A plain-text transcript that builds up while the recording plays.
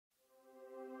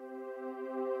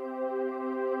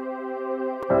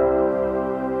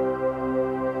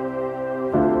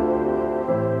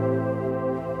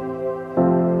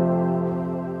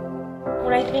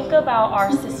think about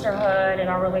our sisterhood and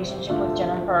our relationship with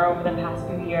Jennifer over the past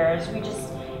few years, we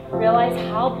just realize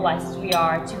how blessed we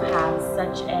are to have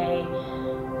such a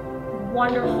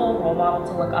wonderful role model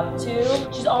to look up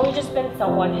to. She's always just been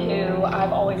someone who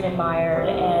I've always admired,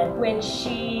 and when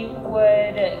she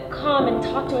would come and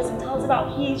talk to us and tell us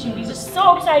about Heath, she'd be just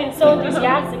so excited and so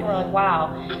enthusiastic, and we're like,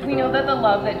 wow. We know that the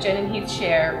love that Jen and Heath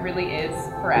share really is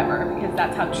forever, because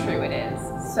that's how true it is.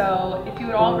 So if you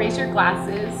would all raise your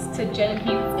glasses to Jen and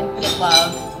Heath's infinite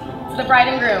love, to the bride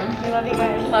and groom. We love you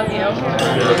guys. Love you.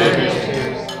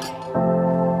 Cheers.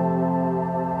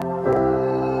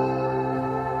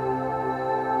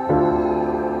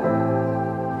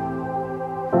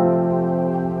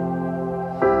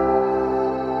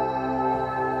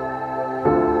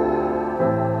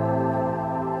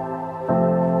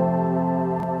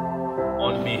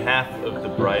 On behalf of the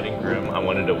bride and groom, I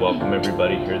wanted to welcome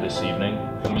everybody here this evening.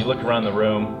 When you look around the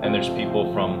room, and there's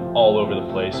people from all over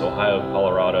the place, Ohio,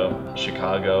 Colorado,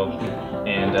 Chicago,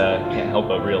 and can't help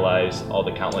but realize all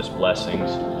the countless blessings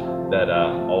that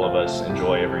all of us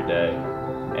enjoy every day.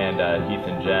 And Heath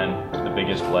and Jen, the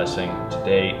biggest blessing to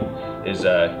date is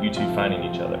you two finding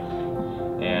each other.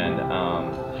 And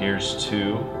here's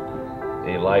to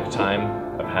a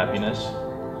lifetime of happiness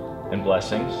and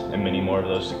blessings, and many more of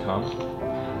those to come.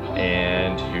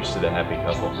 And here's to the happy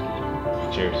couple.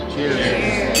 Cheers.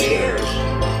 Cheers. Cheers.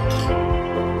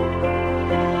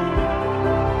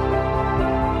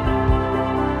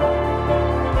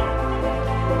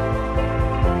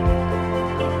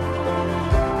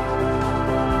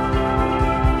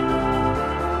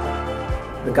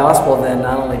 The gospel then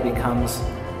not only becomes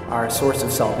our source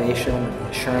of salvation and the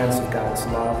assurance of God's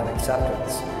love and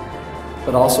acceptance,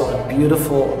 but also a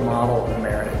beautiful model of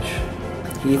marriage.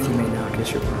 Heath, you may now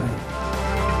kiss your bride.